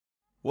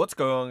What's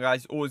going on,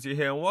 guys? Auzio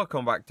here and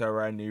welcome back to a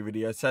brand new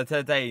video. So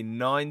today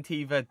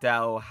 90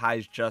 Vidal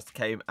has just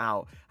came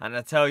out, and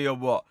I tell you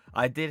what,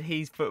 I did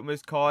his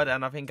Footmas card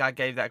and I think I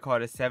gave that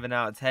card a 7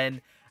 out of 10,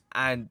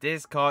 and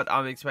this card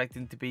I'm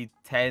expecting to be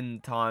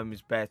 10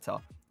 times better.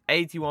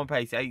 81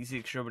 pace,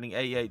 86 dribbling,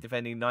 88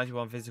 defending,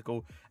 91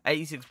 physical,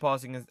 86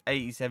 passing and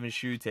 87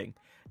 shooting.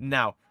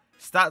 Now,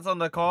 stats on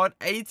the card,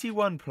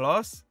 81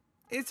 plus.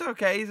 It's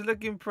okay, he's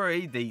looking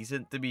pretty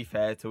decent to be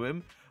fair to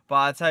him. But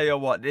I tell you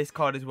what, this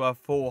card is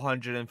worth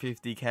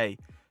 450k,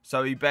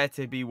 so he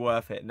better be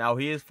worth it. Now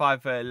he is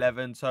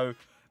 5'11", so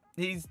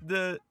he's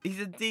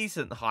a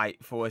decent height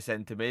for a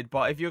centre mid.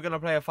 But if you're gonna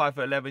play a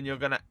 5'11", you're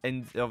gonna,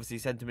 and obviously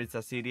centre mids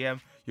are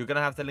CDM, you're gonna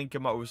have to link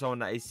him up with someone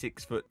that is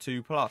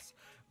 6'2" plus.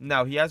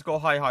 Now he has got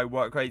high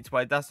work rates,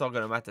 but that's not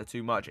gonna matter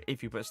too much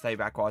if you put stay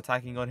back while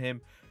attacking on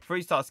him.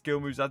 3-star skill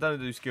moves. I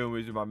don't do skill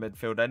moves with my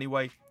midfield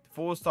anyway.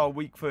 4-star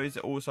weak foot is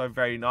also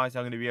very nice.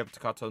 I'm going to be able to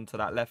cut onto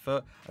that left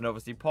foot and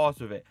obviously pass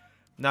with it.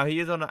 Now, he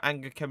is on an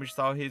anger chemistry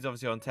style. He's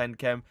obviously on 10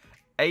 chem.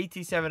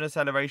 87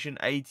 acceleration,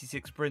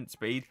 86 sprint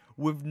speed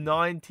with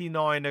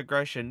 99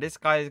 aggression. This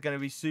guy is going to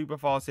be super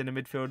fast in the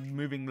midfield,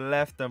 moving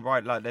left and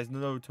right like there's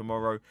no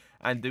tomorrow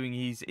and doing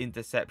his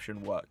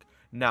interception work.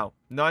 Now,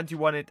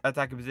 91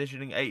 attacking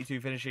positioning, 82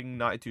 finishing,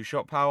 92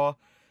 shot power.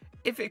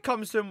 If it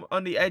comes to him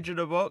on the edge of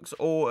the box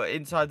or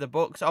inside the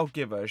box, I'll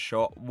give it a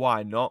shot.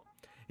 Why not?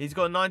 He's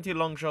got 90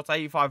 long shots,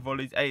 85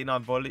 volleys,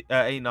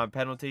 89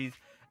 penalties,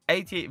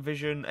 88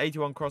 vision,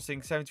 81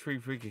 crossing, 73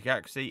 free kick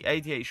accuracy,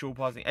 88 short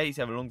passing,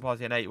 87 long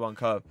passing, and 81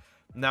 curve.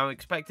 Now, I'm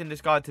expecting this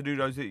guy to do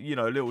those,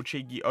 little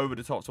cheeky over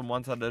the tops on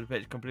one side of the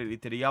pitch completely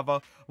to the other.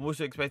 I'm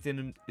also expecting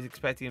him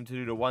to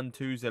do the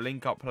 1-2s, the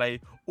link-up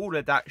play. All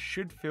of that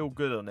should feel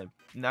good on him.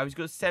 Now, he's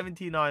got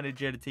 79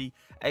 agility,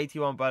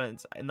 81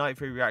 balance,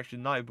 93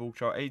 reaction, 90 ball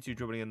shot, 82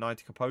 dribbling, and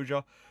 90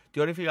 composure.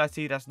 The only thing I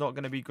see that's not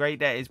going to be great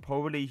there is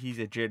probably his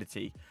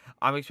agility.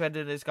 I'm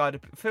expecting this guy to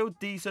feel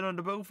decent on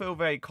the ball, feel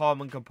very calm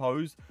and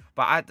composed.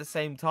 But at the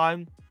same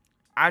time,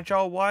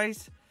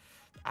 agile-wise,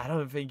 I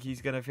don't think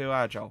he's going to feel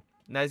agile.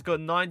 Now, he's got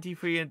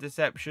 93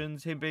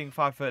 interceptions, him being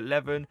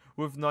 5'11",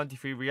 with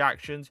 93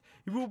 reactions.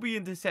 He will be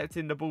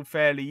intercepting the ball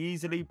fairly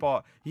easily,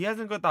 but he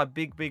hasn't got that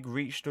big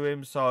reach to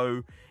him,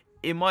 so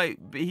he might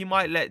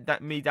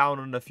let me down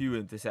on a few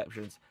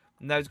interceptions.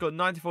 Now, he's got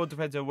 94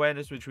 defensive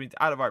awareness, which means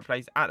at the right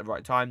place, at the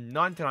right time,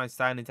 99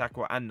 standing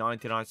tackle, and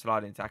 99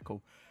 sliding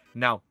tackle.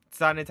 Now,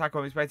 standing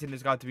tackle, I'm expecting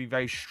this guy to be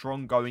very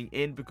strong going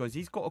in because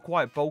he's got a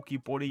quite bulky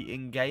body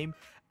in-game.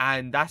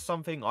 And that's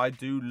something I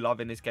do love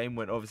in this game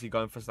when obviously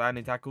going for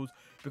standing tackles,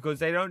 because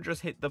they don't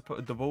just hit the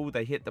ball,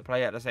 they hit the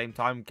player at the same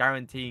time,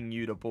 guaranteeing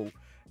you the ball.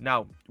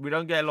 Now, we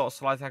don't get a lot of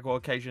slide tackle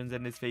occasions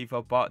in this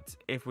FIFA, but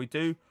if we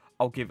do,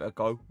 I'll give it a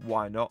go.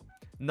 Why not?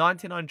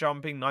 99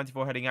 jumping,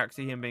 94 heading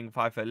accuracy, him being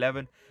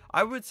 5'11".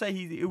 I would say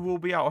he will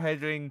be out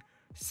heading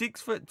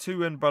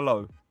 6'2" and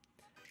below.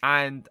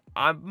 And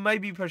I may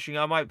be pushing,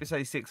 I might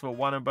say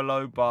 6'1" and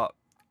below, but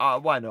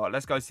why not?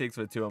 Let's go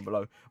 6'2" and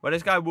below. Well,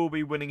 this guy will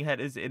be winning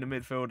headers in the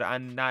midfield,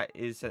 and that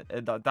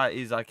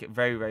is like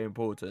very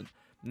important.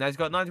 Now, he's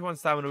got 91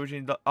 stamina, which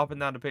means up and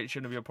down the pitch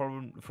shouldn't be a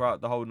problem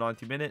throughout the whole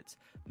 90 minutes.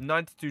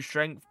 92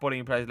 strength,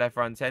 bodying players left,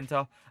 right, and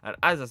centre. And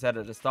as I said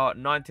at the start,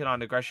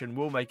 99 aggression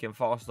will make him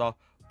faster,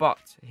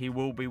 but he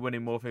will be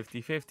winning more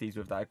 50-50s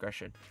with that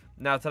aggression.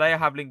 Now, today I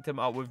have linked him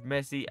up with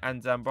Messi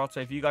and Zambrotto.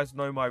 If you guys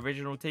know my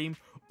original team,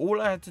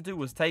 all I had to do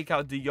was take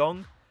out De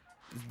Jong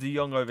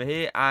over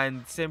here,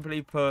 and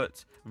simply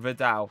put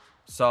Vidal.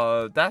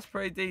 So that's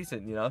pretty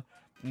decent, you know.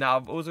 Now,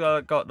 I've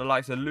also got the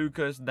likes of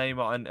Lucas,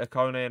 Neymar, and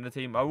Akone in the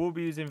team. I will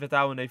be using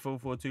Vidal in a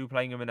 4-4-2,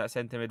 playing him in that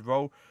centre mid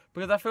role,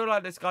 because I feel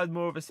like this guy's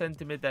more of a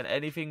centre mid than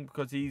anything,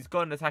 because he's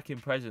got an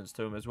attacking presence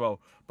to him as well.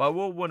 But I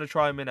will want to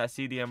try him in that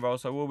CDM role,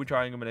 so I will be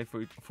trying him in a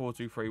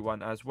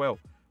 4-2-3-1 as well.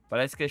 But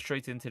let's get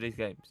straight into these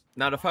games.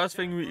 Now, the first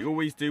thing we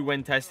always do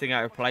when testing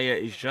out a player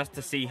is just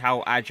to see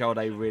how agile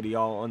they really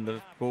are on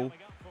the ball.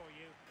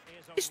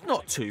 It's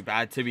not too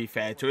bad, to be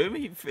fair to him.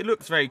 It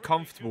looks very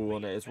comfortable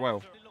on it as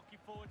well.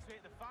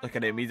 Look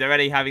at him. He's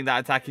already having that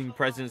attacking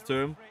presence to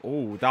him.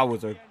 Oh, that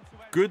was a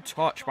good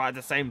touch, but at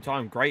the same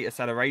time, great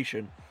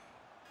acceleration.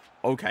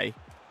 Okay.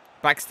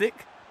 Backstick.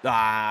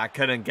 Ah,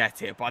 couldn't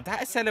get it. But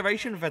that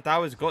acceleration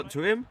Vidal has got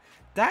to him,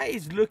 that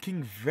is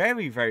looking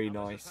very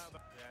nice.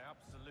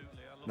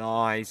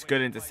 Nice.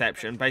 Good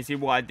interception. Basically,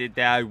 what I did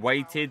there, I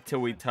waited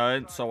till he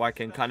turned so I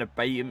can kind of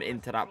bait him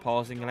into that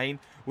passing lane,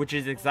 which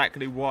is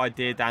exactly what I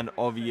did. And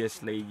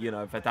obviously, you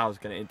know, Vidal's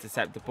going to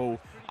intercept the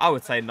ball. I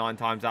would say 9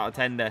 times out of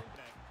 10 there.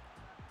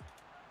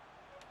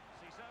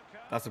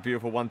 That's a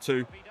beautiful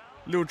 1-2.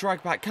 Little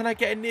drag back. Can I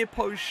get a near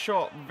post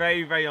shot?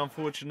 Very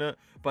unfortunate.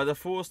 But the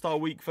 4-star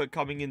weak foot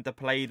coming into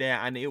play there,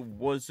 and it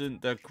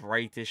wasn't the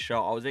greatest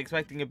shot. I was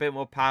expecting a bit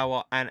more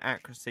power and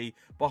accuracy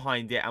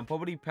behind it, and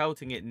probably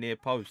pelting it near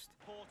post.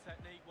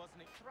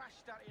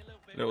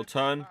 Little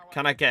turn.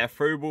 Can I get a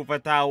through ball,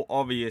 Vidal?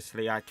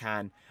 Obviously I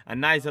can.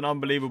 And that is an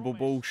unbelievable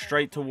ball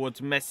straight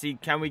towards Messi.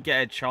 Can we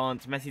get a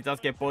chance? Messi does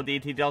get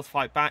bodied. He does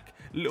fight back.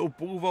 Little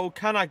ball roll.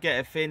 Can I get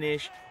a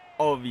finish?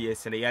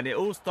 obviously. And it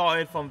all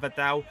started from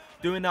Vidal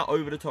doing that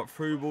over-the-top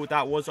through ball.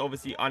 That was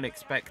obviously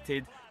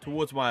unexpected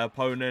towards my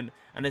opponent.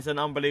 And it's an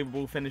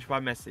unbelievable finish by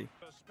Messi.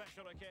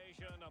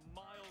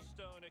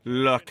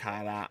 Look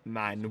at that,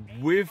 man.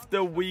 With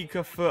the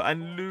weaker foot,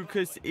 and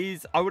Lucas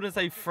is, I wouldn't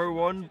say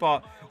through on,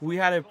 but we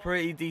had a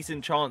pretty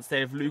decent chance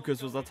there if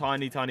Lucas was a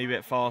tiny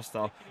bit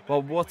faster.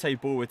 But what a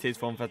ball it is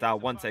from Vidal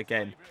once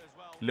again.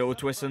 Little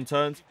twists and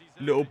turns,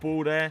 little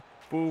ball there,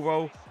 ball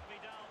roll.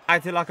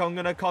 Acting like I'm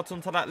going to cut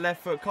onto that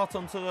left foot, cut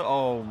onto the,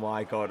 oh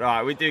my god.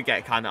 Alright, we do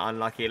get kind of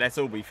unlucky, let's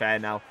all be fair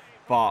now.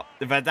 But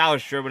Vidal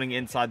is dribbling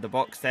inside the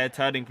box there,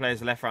 turning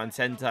players left, right and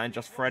centre, and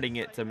just threading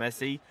it to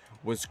Messi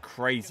was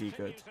crazy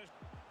good.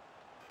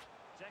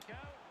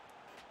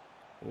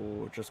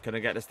 Oh, just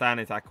couldn't get the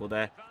standing tackle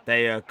there.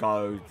 There you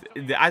go.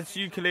 As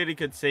you clearly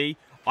could see,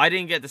 I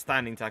didn't get the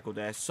standing tackle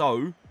there.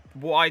 So,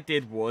 what I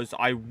did was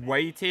I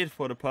waited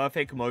for the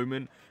perfect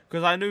moment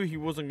because I knew he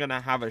wasn't going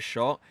to have a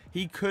shot.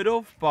 He could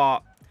have,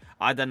 but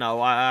I don't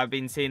know. I've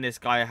been seeing this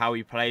guy, how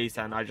he plays,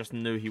 and I just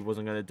knew he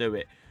wasn't going to do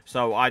it.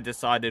 So, I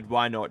decided,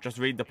 why not? Just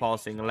read the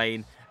passing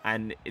lane.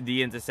 And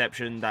the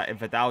interception that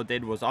Vidal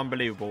did was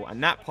unbelievable.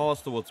 And that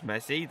pass towards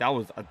Messi, that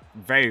was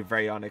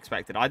very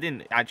unexpected. I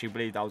didn't actually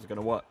believe that was going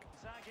to work.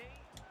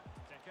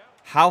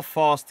 How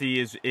fast he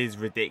is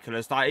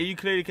ridiculous. Like, you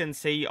clearly can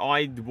see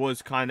I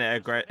was kind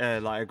of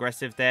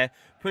aggressive there.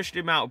 Pushed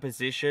him out of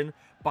position.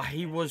 But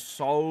he was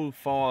so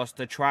fast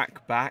to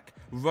track back,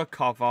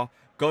 recover,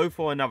 go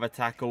for another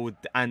tackle.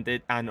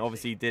 And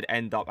obviously did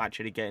end up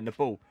actually getting the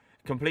ball.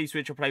 Complete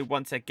switch of play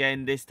once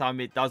again. This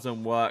time it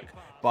doesn't work.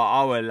 But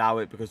I'll allow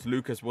it because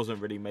Lucas wasn't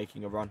really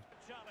making a run.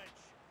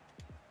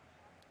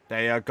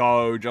 There you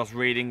go. Just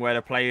reading where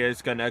the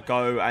player's going to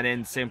go. And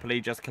then simply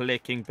just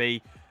clicking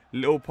B.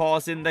 Little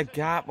pass in the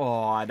gap.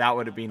 Oh, that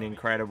would have been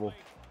incredible.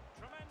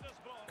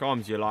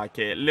 Comes you like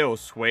it. Little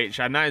switch.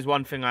 And that is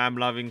one thing I am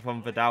loving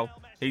from Vidal.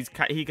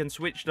 He can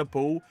switch the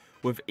ball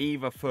with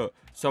either foot.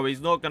 So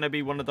he's not going to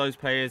be one of those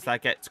players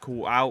that gets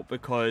caught out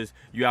because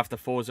you have to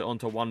force it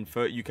onto one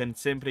foot. You can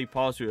simply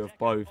pass it with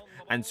both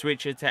and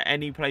switch it to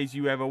any place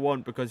you ever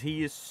want because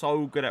he is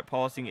so good at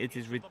passing. It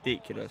is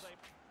ridiculous.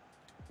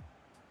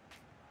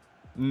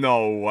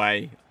 No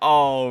way.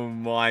 Oh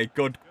my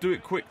god. Do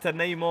it quick to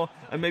Neymar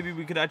and maybe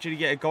we could actually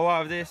get a goal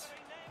out of this.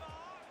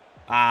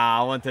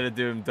 I wanted to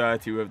do him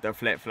dirty with the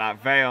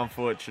flip-flap. Very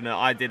unfortunate.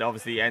 I did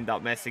obviously end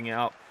up messing it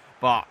up.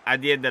 But at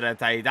the end of the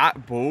day,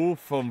 that ball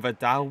from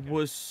Vidal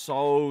was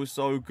so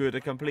good. A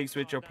complete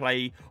switch of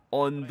play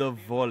on the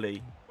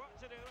volley.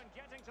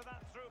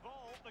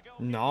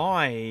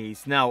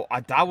 Nice. Now,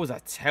 that was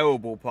a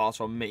terrible pass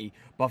from me.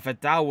 But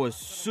Vidal was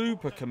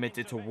super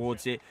committed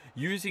towards it.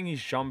 Using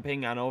his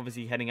jumping and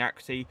obviously heading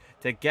accuracy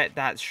to get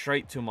that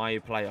straight to my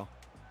player.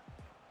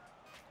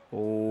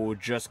 Oh,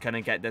 just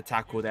couldn't get the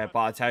tackle there. But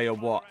I tell you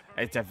what,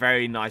 it's a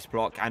very nice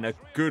block and a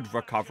good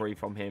recovery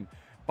from him.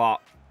 But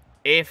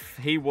if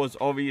he was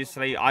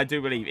obviously, I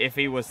do believe, if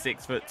he was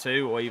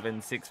 6'2" or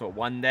even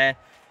 6'1" there,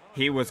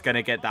 he was going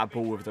to get that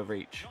ball with the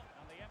reach.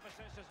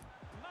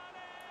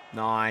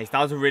 Nice.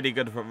 That was a really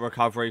good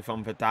recovery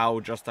from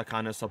Vidal just to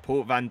kind of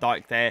support Van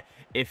Dijk there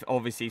if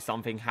obviously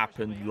something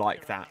happened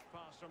like that.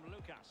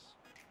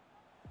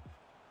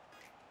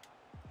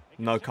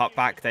 No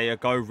cutback. There you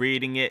go.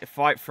 Reading it.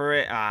 Fight for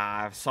it.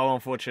 So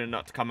unfortunate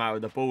not to come out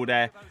with the ball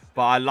there.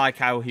 But I like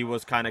how he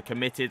was kind of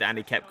committed and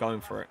he kept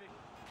going for it.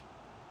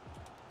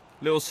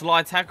 Little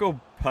slide tackle.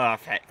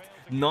 Perfect.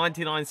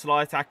 99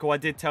 slide tackle. I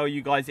did tell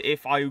you guys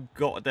if I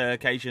got the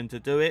occasion to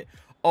do it,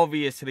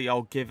 obviously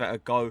I'll give it a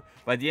go.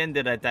 But at the end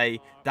of the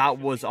day, that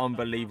was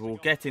unbelievable.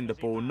 Getting the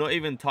ball, not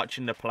even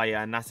touching the player,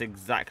 and that's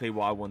exactly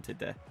what I wanted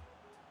there.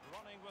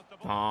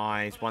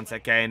 Nice. Once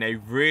again, a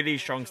really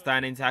strong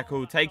standing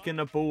tackle. Taking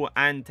the ball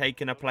and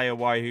taking a player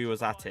while he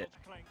was at it.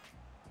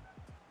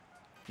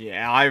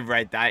 Yeah, I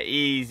read that.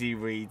 Easy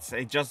reads.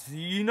 It just,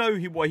 you know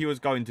what he was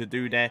going to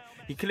do there.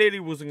 He clearly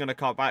wasn't going to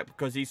cut back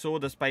because he saw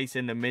the space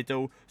in the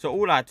middle. So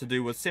all I had to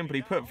do was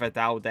simply put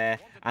Vidal there.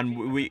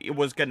 And it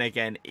was going to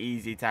get an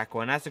easy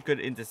tackle. And that's a good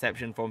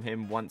interception from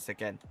him once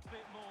again.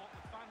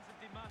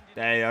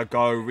 There you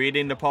go.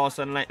 Reading the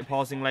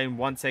passing lane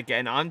once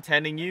again. I'm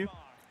telling you,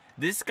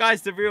 this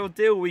guy's the real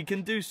deal. He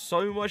can do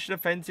so much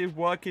defensive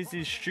work. It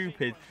is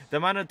stupid. The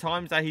amount of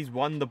times that he's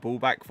won the ball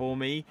back for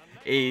me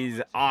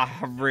is, I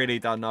really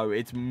don't know.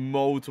 It's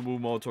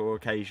multiple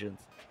occasions.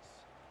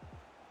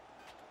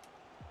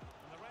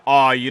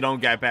 Oh, you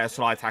don't get a better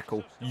slide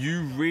tackle.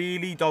 You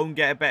really don't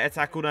get a better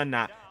tackle than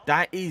that.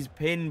 That is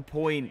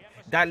pinpoint.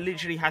 That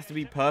literally has to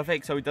be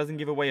perfect so he doesn't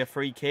give away a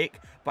free kick.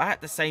 But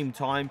at the same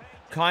time,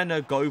 kind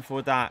of go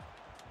for that.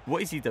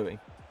 What is he doing?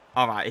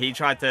 Alright, he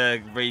tried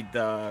to read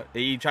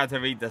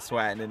the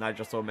sweat and then I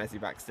just saw Messi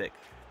back stick.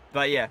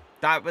 But yeah,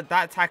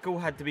 that tackle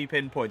had to be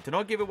pinpoint. To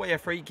not give away a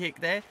free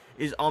kick there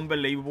is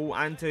unbelievable.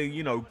 And to,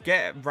 you know,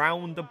 get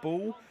round the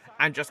ball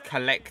and just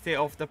collect it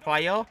off the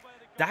player.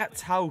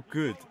 That's how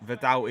good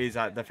Vidal is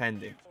at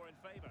defending.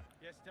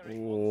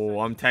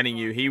 Oh, I'm telling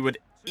you, he would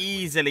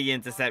easily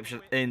intercept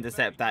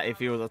that if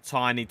he was a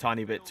tiny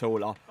bit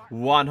taller.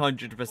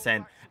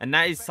 100%. And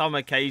that is some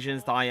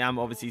occasions that I am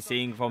obviously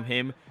seeing from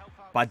him.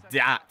 But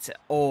that,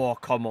 oh,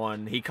 come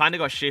on. He kind of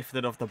got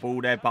shifted off the ball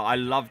there, but I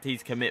loved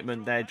his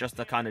commitment there just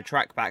to kind of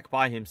track back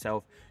by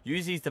himself,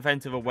 use his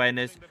defensive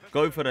awareness,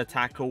 go for the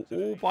tackle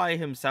all by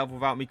himself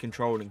without me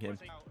controlling him.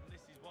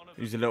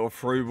 Use a little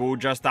through ball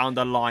just down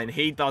the line.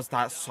 He does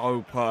that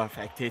so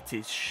perfect. It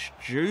is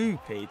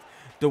stupid.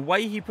 The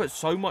way he puts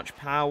so much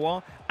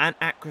power and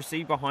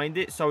accuracy behind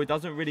it so it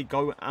doesn't really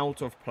go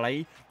out of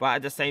play, but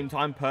at the same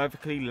time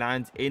perfectly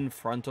lands in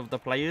front of the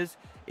players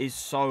is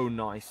so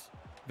nice.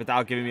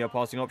 Without giving me a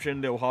passing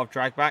option, little half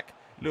drag back,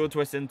 little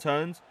twist and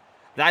turns.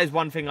 That is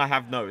one thing I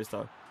have noticed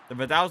though. The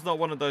Vidal's not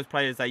one of those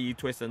players that you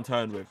twist and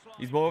turn with.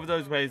 He's more of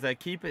those players that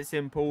keep it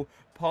simple,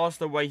 pass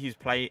the way he's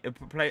pass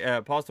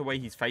the way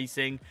he's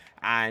facing,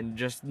 and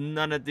just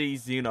none of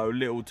these, you know,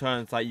 little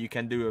turns that you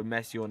can do with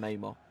Messi or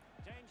Neymar.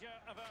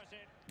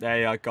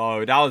 There you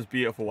go. That was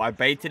beautiful. I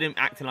baited him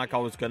acting like I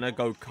was going to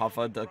go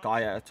cover the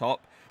guy at the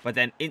top, but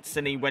then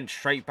instantly went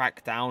straight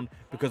back down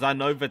because I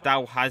know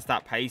Vidal has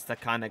that pace to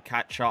kind of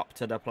catch up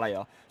to the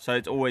player. So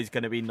it's always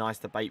going to be nice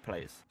to bait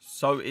players.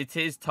 So it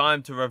is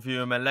time to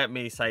review him, and let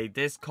me say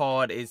this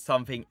card is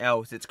something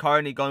else. It's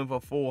currently going for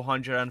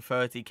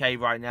 430k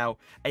right now.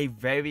 A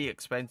very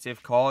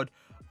expensive card,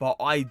 but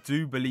I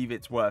do believe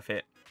it's worth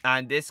it.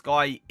 And this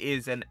guy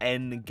is an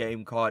end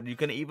game card. You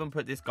can even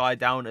put this guy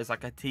down as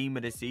like a team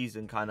of the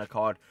season kind of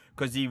card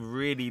because he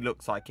really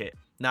looks like it.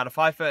 Now, the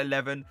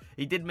 5'11",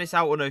 he did miss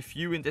out on a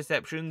few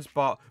interceptions,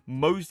 but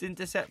most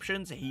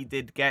interceptions he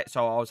did get,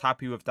 so I was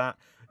happy with that.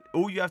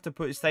 All you have to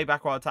put is stay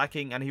back while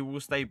attacking, and he will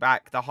stay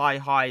back. The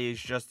high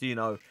is just, you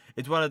know,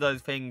 it's one of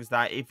those things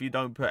that if you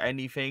don't put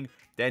anything,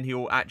 then he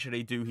will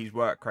actually do his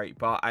work rate.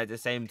 But at the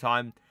same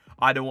time,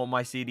 I don't want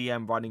my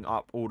CDM running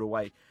up all the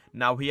way.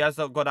 Now, he has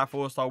got that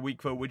 4-star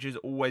weak foot, which is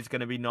always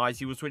going to be nice.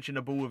 He was switching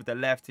the ball with the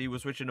left. He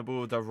was switching the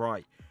ball with the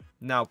right.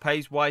 Now,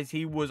 pace-wise,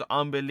 he was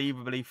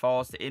unbelievably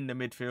fast in the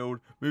midfield,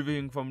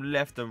 moving from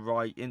left to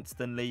right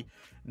instantly.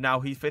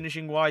 Now, he's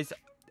finishing-wise,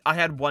 I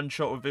had one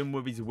shot with him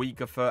with his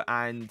weaker foot,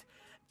 and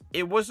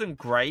it wasn't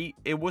great.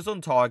 It was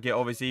on target,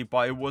 obviously,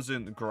 but it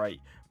wasn't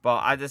great.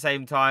 But at the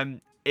same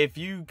time, if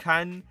you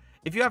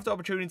have the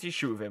opportunity to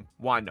shoot with him,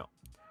 why not?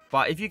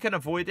 But if you can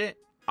avoid it,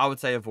 I would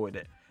say avoid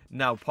it.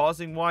 Now,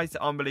 passing-wise,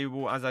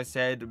 unbelievable, as I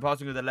said.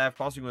 Passing with the left,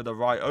 passing with the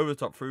right,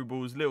 over-top through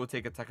balls, little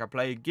tick-attacker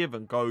play, give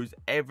and goes.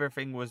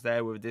 Everything was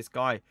there with this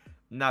guy.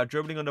 Now,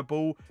 dribbling on the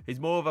ball, he's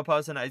more of a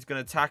person that is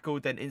going to tackle,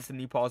 then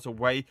instantly pass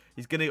away.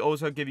 He's going to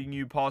also giving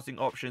you passing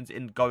options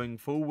in going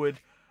forward.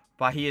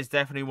 But he is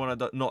definitely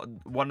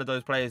not one of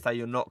those players that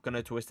you're not going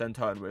to twist and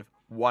turn with.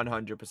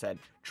 100%.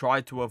 Try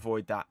to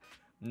avoid that.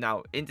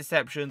 Now,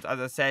 interceptions, as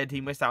I said, he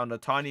missed out on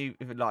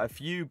a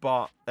few,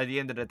 but at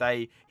the end of the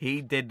day,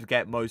 he did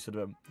get most of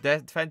them.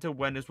 Defensive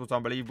awareness was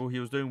unbelievable.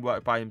 He was doing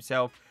work by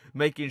himself,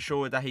 making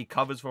sure that he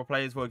covers for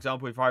players. For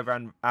example, if I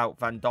ran out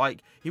Van Dijk,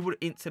 he would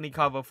instantly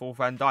cover for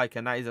Van Dijk,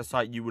 and that is a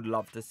sight you would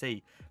love to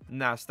see.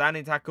 Now,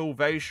 standing tackle,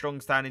 very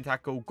strong standing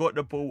tackle. Got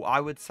the ball,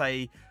 I would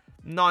say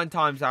 9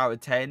 times out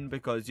of 10,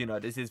 because, you know,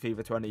 this is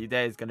FIFA 20.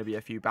 There's going to be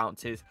a few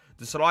bounces.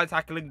 The slide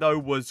tackling, though,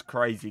 was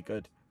crazy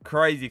good.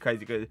 Crazy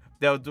good.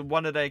 There was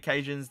one of the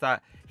occasions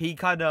that he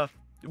kind of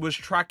was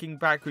tracking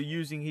back or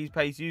using his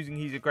pace, using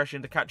his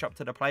aggression to catch up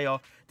to the player.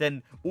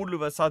 Then all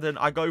of a sudden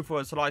I go for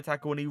a slide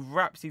tackle and he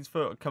wraps his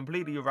foot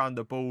completely around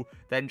the ball,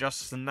 then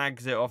just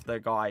snags it off the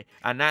guy.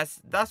 And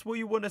that's what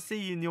you want to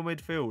see in your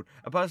midfield,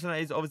 a person that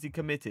is obviously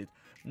committed.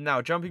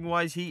 Now, jumping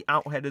wise, he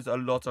out-headers a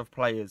lot of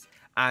players,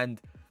 and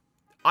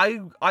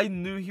I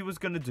knew he was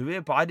going to do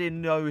it, but I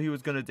didn't know he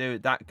was going to do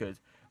it that good.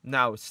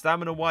 Now,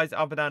 stamina-wise,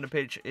 up and down the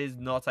pitch is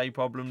not a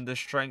problem. The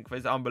strength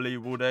is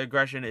unbelievable. The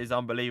aggression is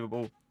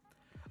unbelievable.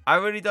 I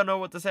really don't know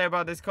what to say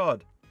about this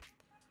card.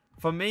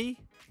 For me,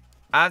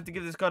 I have to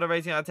give this card a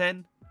rating out of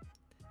 10.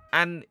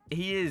 And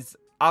he is,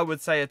 I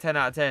would say, a 10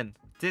 out of 10.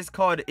 This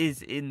card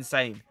is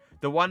insane.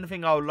 The one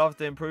thing I would love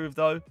to improve,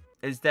 though,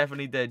 is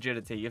definitely the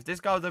agility. If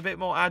this guy was a bit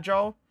more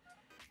agile,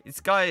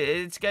 it's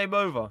game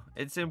over.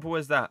 It's simple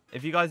as that.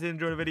 If you guys did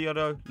enjoy the video,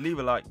 though, leave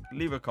a like,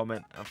 leave a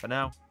comment. And for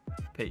now,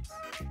 peace.